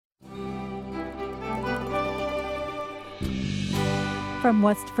from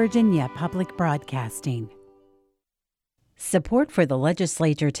West Virginia Public Broadcasting. Support for the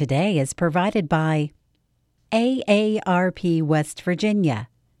legislature today is provided by AARP West Virginia,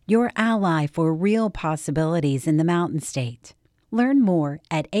 your ally for real possibilities in the Mountain State. Learn more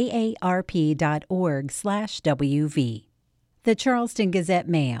at aarp.org/WV. The Charleston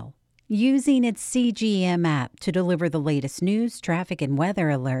Gazette-Mail, using its CGM app to deliver the latest news, traffic, and weather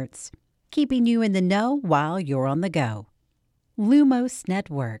alerts, keeping you in the know while you're on the go. Lumos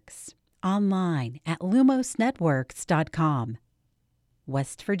Networks, online at lumosnetworks.com.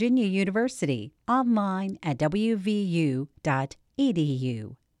 West Virginia University, online at wvu.edu.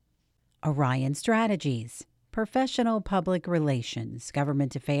 Orion Strategies, professional public relations,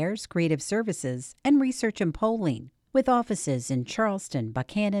 government affairs, creative services, and research and polling, with offices in Charleston,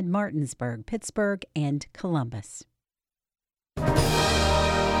 Buchanan, Martinsburg, Pittsburgh, and Columbus.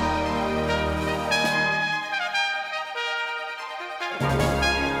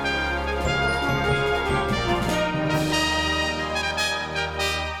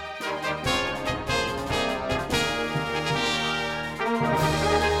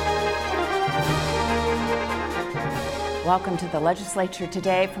 Welcome to the Legislature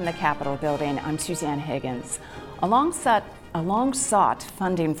Today from the Capitol Building. I'm Suzanne Higgins. A long-sought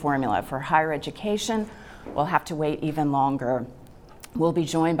funding formula for higher education will have to wait even longer. We'll be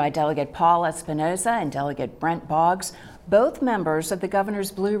joined by Delegate Paul Espinoza and Delegate Brent Boggs, both members of the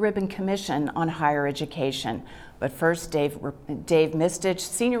Governor's Blue Ribbon Commission on Higher Education. But first, Dave Mistich,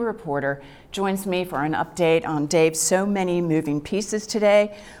 senior reporter, joins me for an update on Dave's so many moving pieces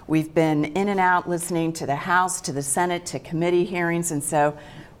today. We've been in and out listening to the House, to the Senate, to committee hearings, and so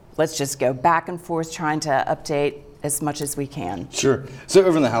let's just go back and forth trying to update as much as we can. Sure. So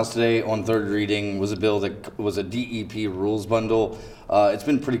over in the House today on third reading was a bill that was a DEP rules bundle. It's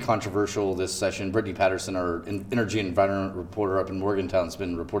been pretty controversial this session. Brittany Patterson, our energy and environment reporter up in Morgantown, has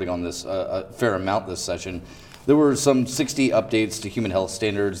been reporting on this a fair amount this session. There were some 60 updates to human health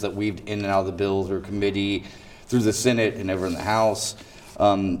standards that weaved in and out of the bill through committee, through the Senate, and over in the House.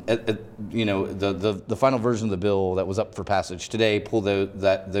 The final version of the bill that was up for passage today pulled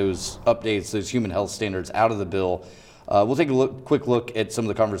those updates, those human health standards out of the bill. We'll take a quick look at some of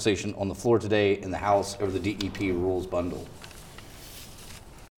the conversation on the floor today in the House over the DEP rules bundle.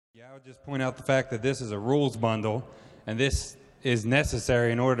 Yeah, I would just point out the fact that this is a rules bundle, and this is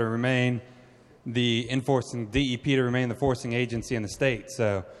necessary in order to remain the enforcing DEP to remain the enforcing agency in the state.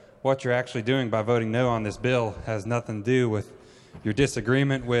 So what you're actually doing by voting no on this bill has nothing to do with your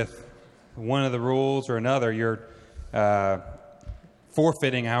disagreement with one of the rules or another. You're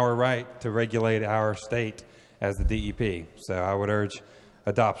forfeiting our right to regulate our state as the DEP. So I would urge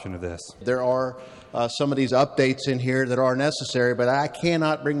adoption of this. There are some of these updates in here that are necessary, but I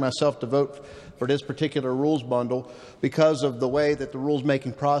cannot bring myself to vote for this particular rules bundle because of the way that the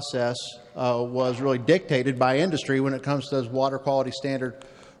rules-making process was really dictated by industry when it comes to those water quality standard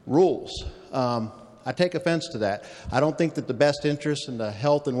rules. I take offense to that. I don't think that the best interests and the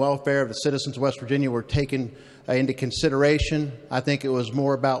health and welfare of the citizens of West Virginia were taken into consideration. I think it was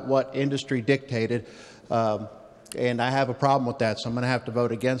more about what industry dictated, and I have a problem with that, so I'm going to have to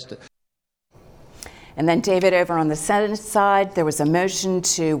vote against it. And then, David, over on the Senate side, there was a motion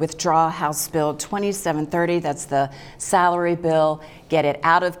to withdraw House Bill 2730. That's the salary bill. Get it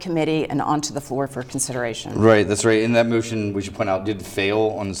out of committee and onto the floor for consideration. Right, that's right. And that motion, we should point out, did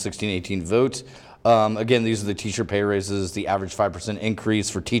fail on the 16-18 vote. Again, these are the teacher pay raises, the average 5% increase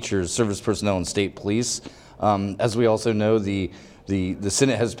for teachers, service personnel, and state police. As we also know, the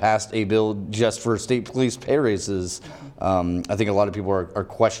Senate has passed a bill just for state police pay raises. I think a lot of people are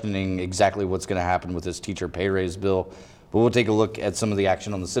questioning exactly what's going to happen with this teacher pay raise bill. But we'll take a look at some of the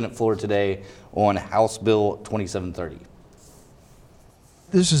action on the Senate floor today on House Bill 2730.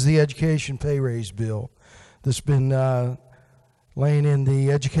 This is the education pay raise bill that's been laying in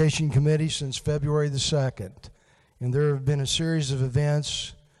the Education Committee since February the 2nd. And there have been a series of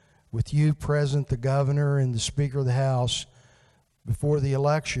events with you present, the governor and the Speaker of the House, before the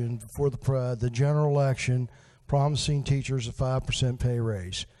election, before the general election, promising teachers a 5% pay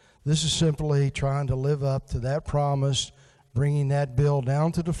raise. This is simply trying to live up to that promise, bringing that bill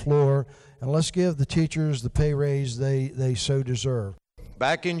down to the floor, and let's give the teachers the pay raise they so deserve.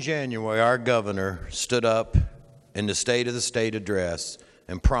 Back in January, our governor stood up in the State of the State address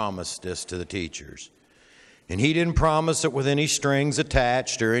and promised this to the teachers. And he didn't promise it with any strings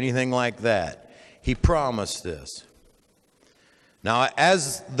attached or anything like that. He promised this. Now,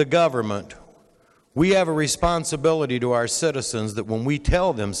 as the government, we have a responsibility to our citizens that when we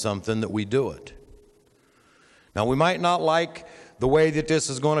tell them something, that we do it. Now, we might not like the way that this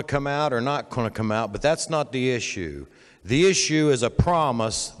is going to come out or not going to come out, but that's not the issue. The issue is a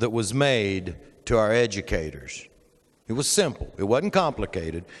promise that was made to our educators. It was simple. It wasn't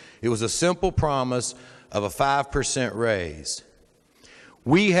complicated. It was a simple promise of a 5% raise.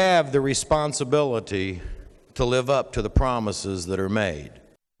 We have the responsibility to live up to the promises that are made.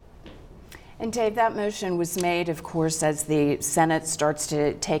 And Dave, that motion was made, of course, as the Senate starts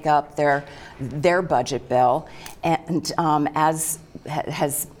to take up their budget bill, and as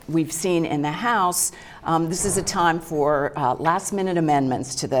we've seen in the House, this is a time for last-minute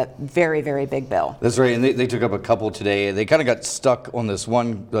amendments to the very, very big bill. That's right, and they took up a couple today. They kind of got stuck on this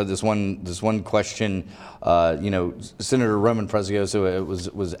one question. Senator Roman Prezioso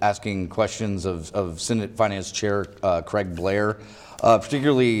was asking questions of Senate Finance Chair Craig Blair.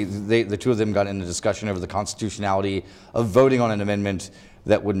 Particularly, the two of them got into discussion over the constitutionality of voting on an amendment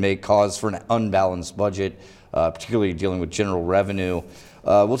that would make cause for an unbalanced budget, particularly dealing with general revenue.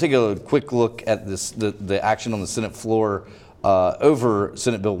 We'll take a quick look at the action on the Senate floor over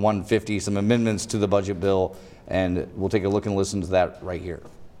Senate Bill 150, some amendments to the budget bill, and we'll take a look and listen to that right here.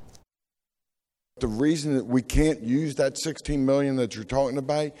 The reason that we can't use that $16 million that you're talking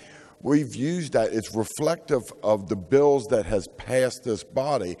about, we've used that. It's reflective of the bills that has passed this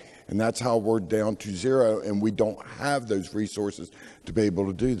body, and that's how we're down to zero, and we don't have those resources to be able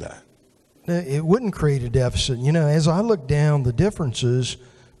to do that. It wouldn't create a deficit. As I look down the differences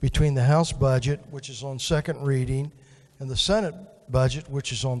between the House budget, which is on second reading, and the Senate budget,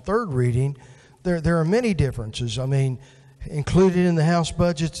 which is on third reading, there are many differences. I mean, included in the House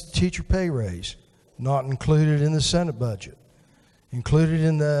budget is the teacher pay raise, not included in the Senate budget. Included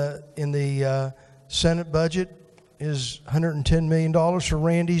in the Senate budget is $110 million for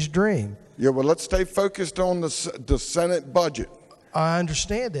Randy's dream. Yeah, well, let's stay focused on the Senate budget. I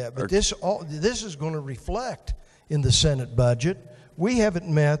understand that, but this is going to reflect in the Senate budget. We haven't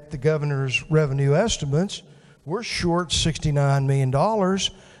met the governor's revenue estimates. We're short $69 million.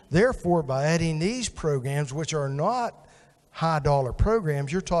 Therefore, by adding these programs, which are not high-dollar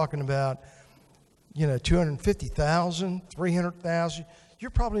programs, you're talking about $250,000, $300,000.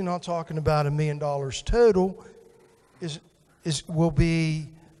 You're probably not talking about $1 million total. Will be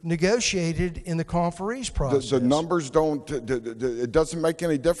negotiated in the conference process. The numbers don't. It doesn't make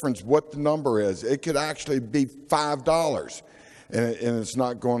any difference what the number is. It could actually be $5, and it's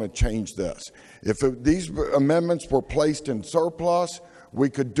not going to change this. If these amendments were placed in surplus,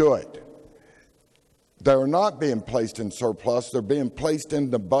 we could do it. They're not being placed in surplus. They're being placed in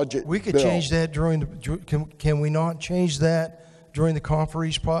the budget We could bill. change that during the. Can we not change that during the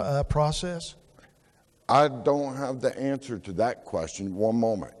conference process? I don't have the answer to that question. One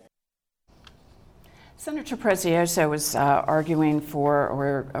moment. Senator Prezioso was arguing for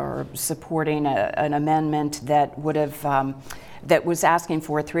or supporting an amendment that would have that was asking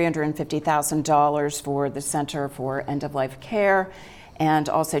for $350,000 for the Center for End-of-Life Care, and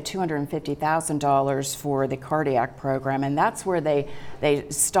also $250,000 for the cardiac program. And that's where they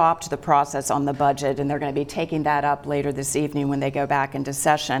stopped the process on the budget, and they're going to be taking that up later this evening when they go back into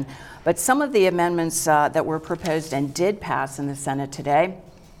session. But some of the amendments that were proposed and did pass in the Senate today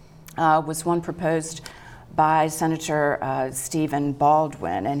was one proposed by Senator Stephen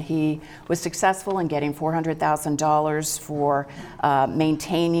Baldwin, and he was successful in getting $400,000 for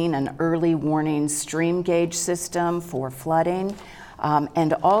maintaining an early warning stream gauge system for flooding.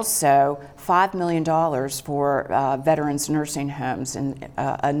 And also $5 million for veterans nursing homes, and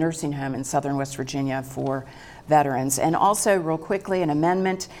a nursing home in southern West Virginia for veterans. And also, real quickly, an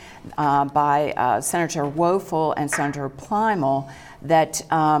amendment by Senator Woeful and Senator Plymel that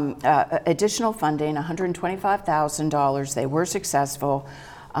additional funding, $125,000, they were successful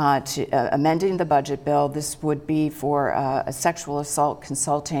to amending the budget bill. This would be for a sexual assault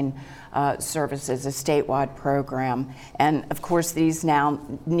consulting services, a statewide program. And of course, these now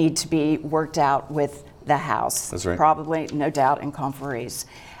need to be worked out with the House. That's right. Probably, no doubt, in conferees.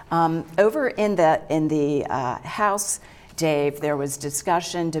 Over in the House, Dave, there was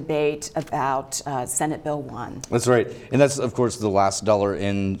discussion, debate about Senate Bill 1. That's right. And that's, of course, the last dollar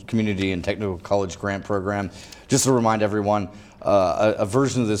in community and technical college grant program. Just to remind everyone, a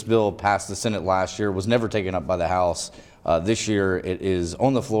version of this bill passed the Senate last year, was never taken up by the House. This year it is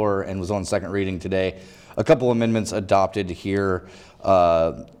on the floor and was on second reading today. A couple amendments adopted here.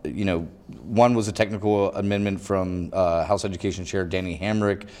 One was a technical amendment from House Education Chair Danny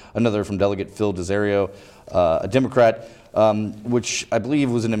Hamrick, another from Delegate Phil Desario, a Democrat, which I believe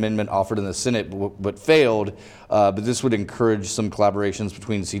was an amendment offered in the Senate but failed. But this would encourage some collaborations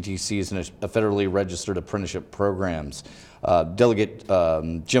between CTCs and federally registered apprenticeship programs. Delegate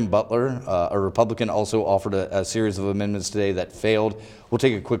Jim Butler, a Republican, also offered a series of amendments today that failed. We'll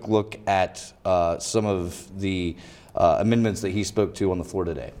take a quick look at some of the amendments that he spoke to on the floor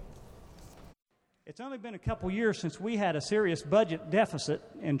today. It's only been a couple years since we had a serious budget deficit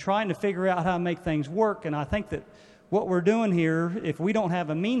and trying to figure out how to make things work, and I think that what we're doing here, if we don't have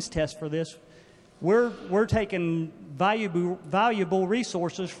a means test for this, we're taking valuable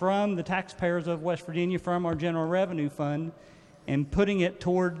resources from the taxpayers of West Virginia, from our general revenue fund, and putting it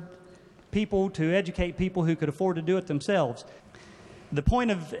toward people to educate people who could afford to do it themselves. The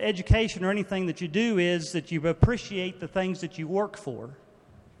point of education or anything that you do is that you appreciate the things that you work for.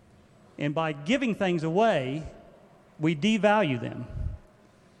 And by giving things away, we devalue them.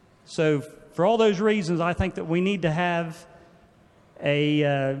 So for all those reasons, I think that we need to have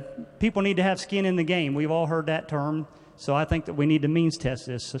people need to have skin in the game. We've all heard that term. So I think that we need to means test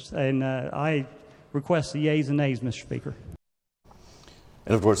this. And I request the yeas and nays, Mr. Speaker.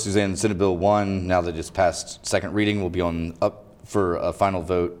 And of course, Suzanne, Senate Bill 1, now that it's passed second reading, will be up for a final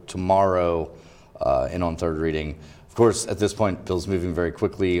vote tomorrow and on third reading. Of course, at this point, bill's moving very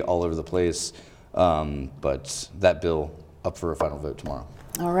quickly all over the place, but that bill up for a final vote tomorrow.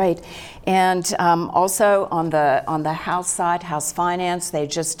 All right, and also on the House side, House Finance, they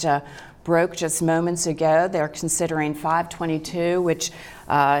just broke just moments ago. They're considering 522, which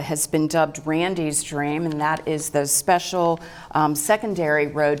has been dubbed Randy's Dream, and that is the special secondary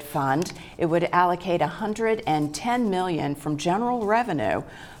road fund. It would allocate $110 million from general revenue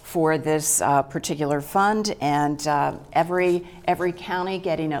for this particular fund, and every county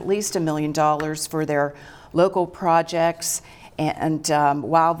getting at least $1 million for their local projects. And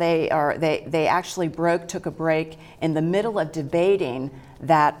while they actually took a break in the middle of debating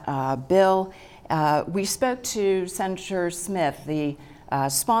that bill, we spoke to Senator Smith, the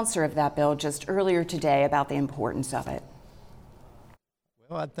sponsor of that bill, just earlier today about the importance of it.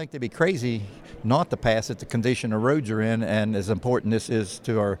 Well, I think they'd be crazy not to pass it, the condition the roads are in, and as important this is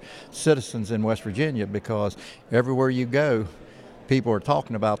to our citizens in West Virginia, because everywhere you go, people are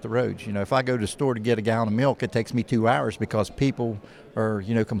talking about the roads. You know, if I go to the store to get a gallon of milk, it takes me 2 hours because people are,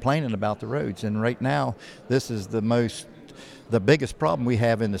 complaining about the roads. And right now, this is the biggest problem we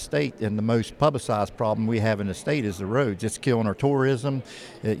have in the state, and the most publicized problem we have in the state is the roads. It's killing our tourism.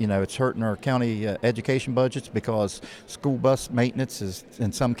 It's hurting our county education budgets because school bus maintenance is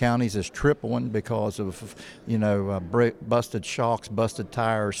in some counties is tripling because of busted shocks, busted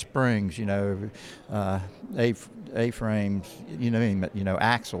tires, springs, A-frames,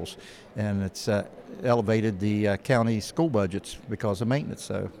 axles, and it's elevated the county school budgets because of maintenance.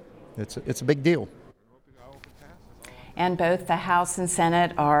 So it's a big deal. And both the House and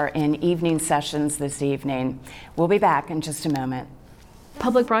Senate are in evening sessions this evening. We'll be back in just a moment.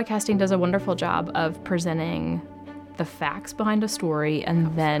 Public broadcasting does a wonderful job of presenting the facts behind a story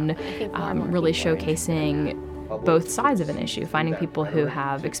and then really showcasing both sides of an issue, finding people who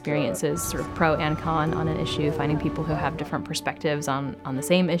have experiences sort of pro and con on an issue, finding people who have different perspectives on the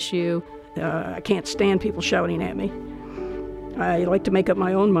same issue. I can't stand people shouting at me. I like to make up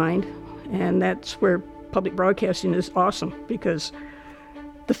my own mind, and that's where public broadcasting is awesome, because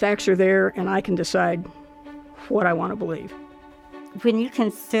the facts are there and I can decide what I want to believe. When you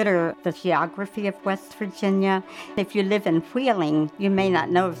consider the geography of West Virginia, if you live in Wheeling, you may not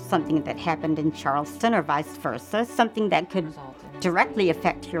know of something that happened in Charleston or vice versa, something that could directly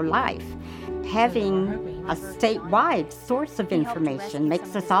affect your life. Having a statewide source of information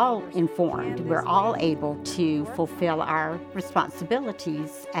makes us all informed. We're all able to fulfill our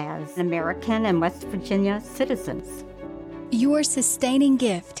responsibilities as American and West Virginia citizens. Your sustaining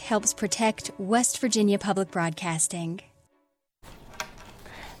gift helps protect West Virginia Public Broadcasting.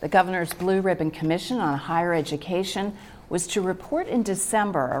 The Governor's Blue Ribbon Commission on Higher Education was to report in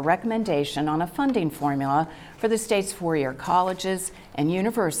December a recommendation on a funding formula for the state's four-year colleges and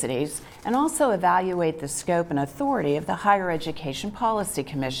universities, and also evaluate the scope and authority of the Higher Education Policy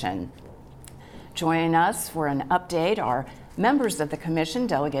Commission. Joining us for an update are members of the commission,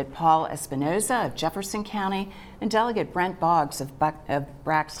 Delegate Paul Espinoza of Jefferson County and Delegate Brent Boggs of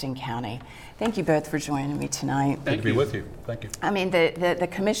Braxton County. Thank you both for joining me tonight. Good to be with you. Thank you. I mean, the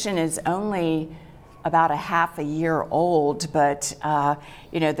commission is only about a half a year old, but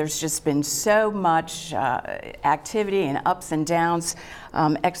there's just been so much activity and ups and downs,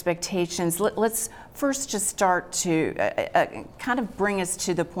 expectations. Let's first just start to kind of bring us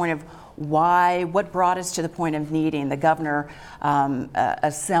to the point of what brought us to the point of needing the governor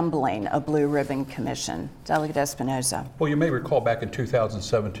assembling a Blue Ribbon Commission? Delegate Espinoza. Well, you may recall back in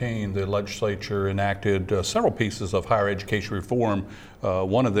 2017, the legislature enacted several pieces of higher education reform.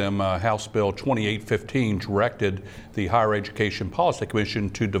 One of them, House Bill 2815, directed the Higher Education Policy Commission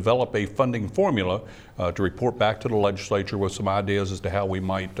to develop a funding formula to report back to the legislature with some ideas as to how we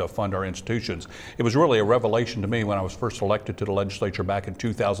might fund our institutions. It was really a revelation to me when I was first elected to the legislature back in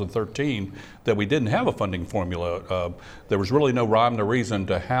 2013 that we didn't have a funding formula. There was really no rhyme or reason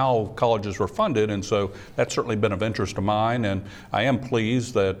to how colleges were funded, and so that's certainly been of interest to mine. And I am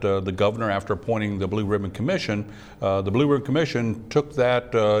pleased that the governor, after appointing the Blue Ribbon Commission, took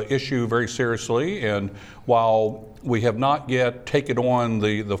that issue very seriously. And while we have not yet taken on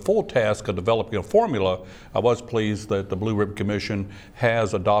the full task of developing a formula, I was pleased that the Blue Ribbon Commission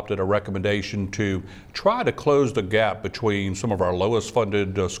has adopted a recommendation to try to close the gap between some of our lowest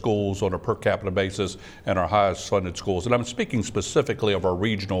funded schools on a per capita basis and our highest funded schools. And I'm speaking specifically of our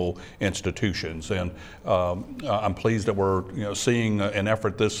regional institutions. And I'm pleased that we're seeing an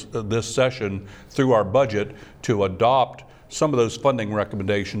effort this session through our budget to adopt some of those funding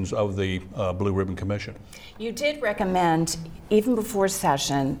recommendations of the Blue Ribbon Commission. You did recommend, even before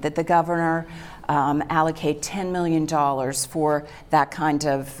session, that the governor allocate $10 million for that kind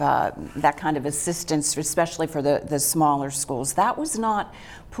of assistance, especially for the smaller schools. That was not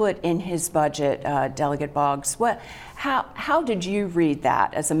put in his budget, Delegate Boggs. How did you read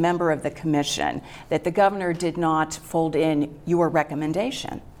that as a member of the commission, that the governor did not fold in your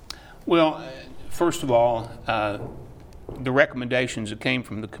recommendation? Well, first of all, the recommendations that came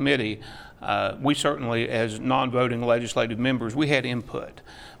from the committee, we certainly, as non-voting legislative members, we had input,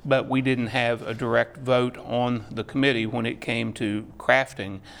 but we didn't have a direct vote on the committee when it came to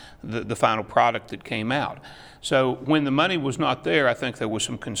crafting the final product that came out. So when the money was not there, I think there was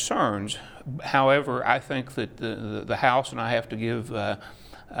some concerns. However, I think that the House, and I have to give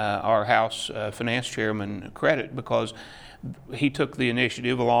our House Finance Chairman credit, because he took the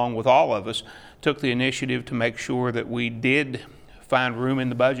initiative, along with all of us, took the initiative to make sure that we did find room in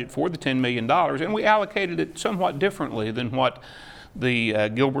the budget for the $10 million, and we allocated it somewhat differently than what the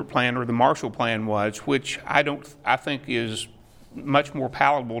Gilbert plan or the Marshall plan was, which I think is much more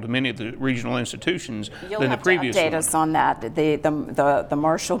palatable to many of the regional institutions than the previous one. You'll have to update us on that, the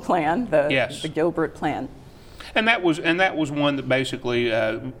Marshall plan, yes, the Gilbert plan. And that was one that basically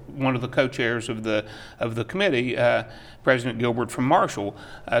one of the co-chairs of the committee, President Gilbert from Marshall,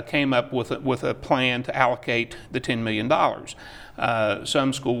 came up with a plan to allocate the $10 million.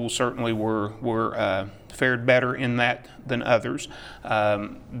 Some schools certainly were fared better in that than others.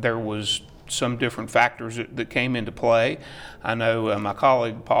 There was some different factors that came into play. I know my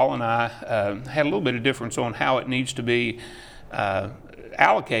colleague Paul and I had a little bit of difference on how it needs to be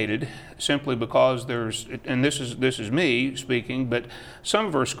allocated, simply because there's, and this is me speaking, but some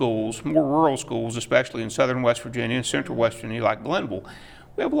of our schools, more rural schools, especially in southern West Virginia and central West Virginia like Glenville,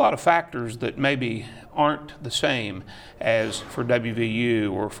 we have a lot of factors that maybe aren't the same as for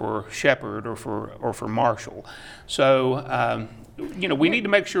WVU or for Shepherd or for Marshall. So we need to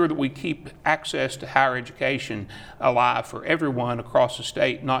make sure that we keep access to higher education alive for everyone across the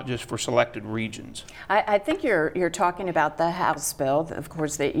state, not just for selected regions. I think you're talking about the House bill, of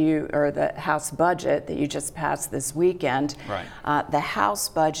course, or the House budget that you just passed this weekend. Right. The House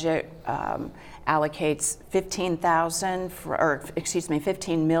budget allocates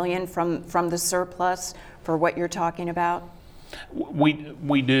 $15 million from the surplus for what you're talking about.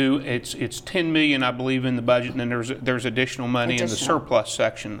 We do. It's $10 million, I believe, in the budget, and then there's additional money in the surplus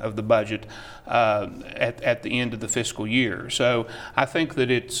section of the budget at the end of the fiscal year. So I think that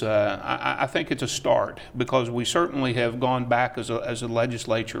it's a start, because we certainly have gone back as a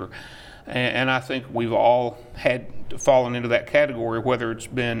legislature, and I think we've all had fallen into that category, whether it's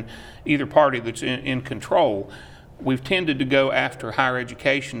been either party that's in control. We've tended to go after higher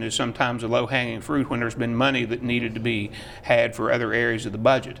education as sometimes a low-hanging fruit when there's been money that needed to be had for other areas of the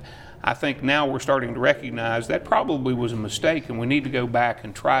budget. I think now we're starting to recognize that probably was a mistake, and we need to go back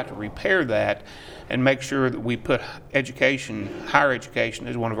and try to repair that and make sure that we put higher education,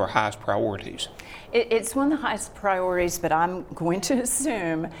 as one of our highest priorities. It's one of the highest priorities, but I'm going to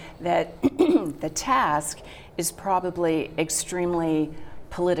assume that the task is probably extremely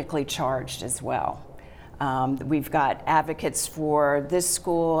politically charged as well. We've got advocates for this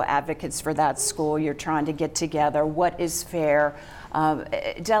school, advocates for that school. You're trying to get together what is fair.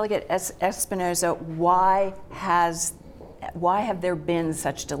 Delegate Espinoza, why have there been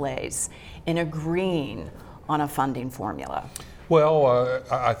such delays in agreeing on a funding formula? Well,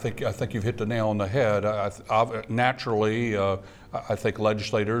 I think you've hit the nail on the head. Naturally, I think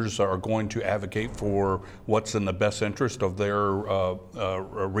legislators are going to advocate for what's in the best interest of their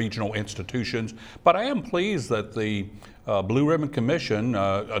regional institutions. But I am pleased that the Blue Ribbon Commission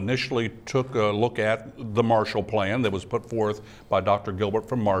initially took a look at the Marshall Plan that was put forth by Dr. Gilbert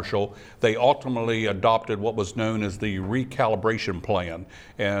from Marshall. They ultimately adopted what was known as the recalibration plan.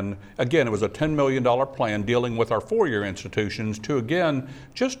 And again, it was a $10 million plan dealing with our four-year institutions to, again,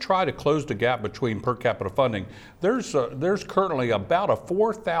 just try to close the gap between per capita funding. There's currently about a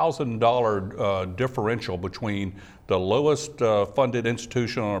 $4,000 differential between the lowest funded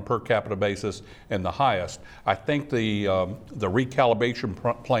institution on a per capita basis and the highest. I think the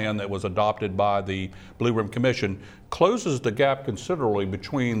recalibration plan that was adopted by the Blue Ribbon Commission closes the gap considerably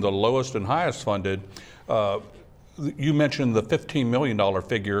between the lowest and highest funded. You mentioned the $15 million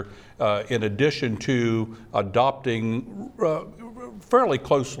figure in addition to adopting fairly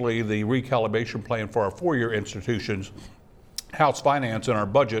closely the recalibration plan for our four-year institutions. House Finance in our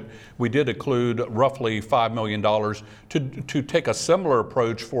budget, we did include roughly $5 million to take a similar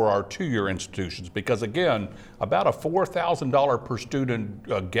approach for our two-year institutions, because again, about a $4,000 per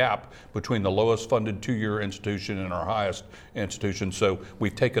student gap between the lowest funded two-year institution and our highest institution, so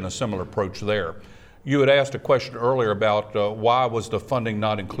we've taken a similar approach there. You had asked a question earlier about why was the funding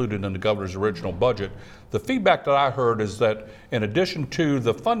not included in the governor's original budget. The feedback that I heard is that in addition to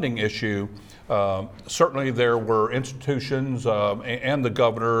the funding issue, certainly there were institutions and the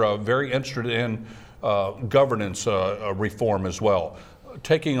governor very interested in governance reform as well,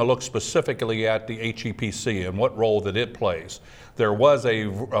 taking a look specifically at the HEPC and what role that it plays. There was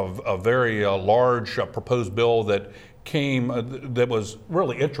a very large proposed bill that that was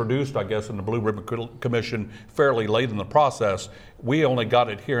really introduced, I guess, in the Blue Ribbon Commission fairly late in the process. We only got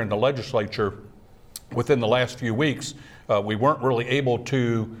it here in the legislature within the last few weeks. We weren't really able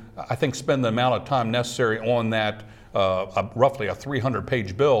to, I think, spend the amount of time necessary on that roughly a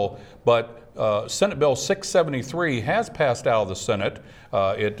 300-page bill, but Senate Bill 673 has passed out of the Senate.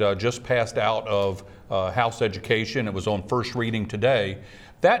 It just passed out of House Education. It was on first reading today.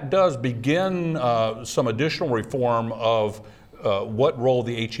 That does begin some additional reform of what role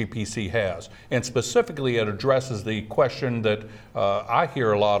the HEPC has. And specifically, it addresses the question that I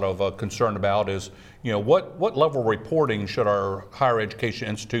hear a lot of concern about is, what level of reporting should our higher education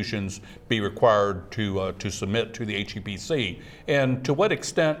institutions be required to submit to the HEPC? And to what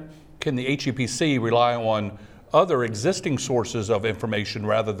extent can the HEPC rely on other existing sources of information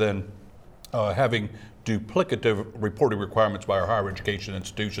rather than having duplicative reporting requirements by our higher education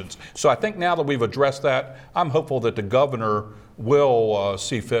institutions? So I think now that we've addressed that, I'm hopeful that the governor will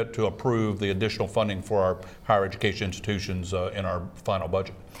see fit to approve the additional funding for our higher education institutions in our final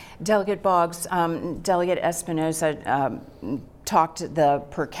budget. Delegate Boggs, Delegate Espinosa talked the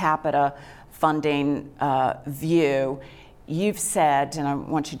per capita funding view. You've said, and I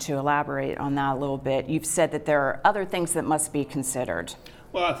want you to elaborate on that a little bit, you've said that there are other things that must be considered.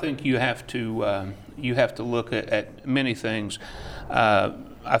 Well, I think you have to look at many things.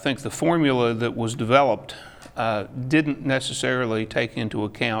 I think the formula that was developed didn't necessarily take into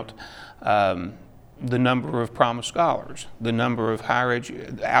account the number of promised scholars, the number of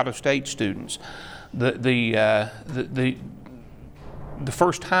out-of-state students, the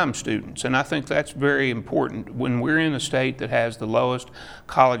first-time students, and I think that's very important. When we're in a state that has the lowest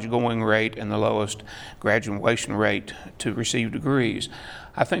college-going rate and the lowest graduation rate to receive degrees,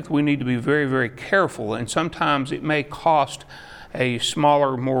 I think we need to be very, very careful, and sometimes it may cost a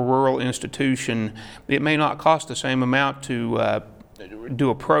smaller, more rural institution, it may not cost the same amount to do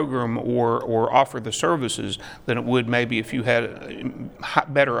a program or offer the services than it would maybe if you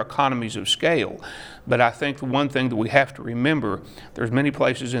had better economies of scale. But I think the one thing that we have to remember, there's many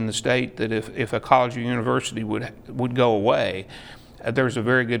places in the state that if a college or university would go away, there's a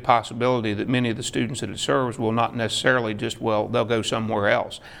very good possibility that many of the students that it serves will not necessarily they'll go somewhere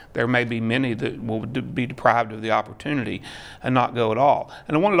else. There may be many that will be deprived of the opportunity and not go at all.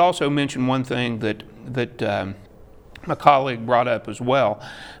 And I wanted to also mention one thing that my colleague brought up as well.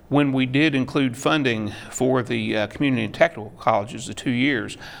 When we did include funding for the community and technical colleges, the 2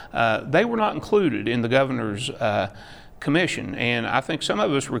 years, they were not included in the governor's commission, and I think some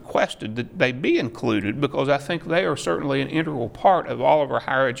of us requested that they be included because I think they are certainly an integral part of all of our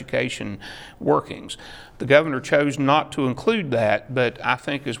higher education workings. The governor chose not to include that, but I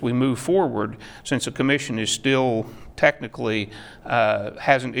think as we move forward, since the commission is still technically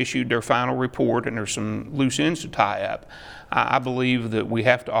hasn't issued their final report and there's some loose ends to tie up. I believe that we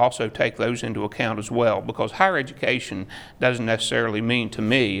have to also take those into account as well, because higher education doesn't necessarily mean, to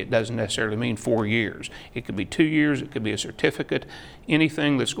me, it doesn't necessarily mean 4 years. It could be 2 years, it could be a certificate,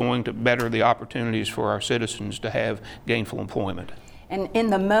 anything that's going to better the opportunities for our citizens to have gainful employment. And in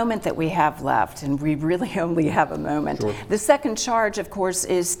the moment that we have left, and we really only have a moment, Sure. the second charge, of course,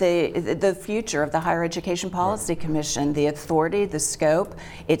 is the future of the Higher Education Policy Commission, the authority, the scope,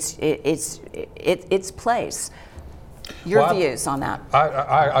 its place. Your views on that?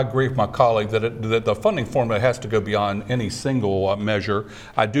 I agree with my colleague that the funding formula has to go beyond any single measure.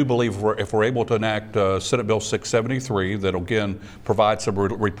 I do believe if we're able to enact Senate Bill 673, that again provides some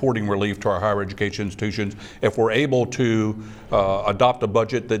reporting relief to our higher education institutions, if we're able to adopt a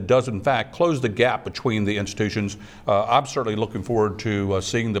budget that does in fact close the gap between the institutions, I'm certainly looking forward to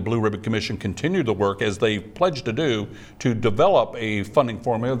seeing the Blue Ribbon Commission continue the work as they pledged to do, to develop a funding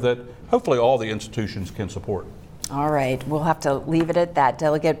formula that hopefully all the institutions can support. All right, we'll have to leave it at that.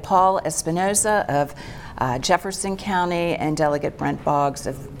 Delegate Paul Espinoza of Jefferson County and Delegate Brent Boggs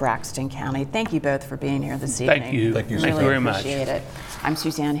of Braxton County. Thank you both for being here this evening. Thank you. Thank you. Really very much. Appreciate it. I'm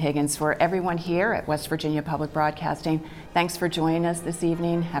Suzanne Higgins. For everyone here at West Virginia Public Broadcasting, thanks for joining us this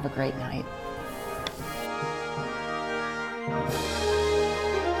evening. Have a great night.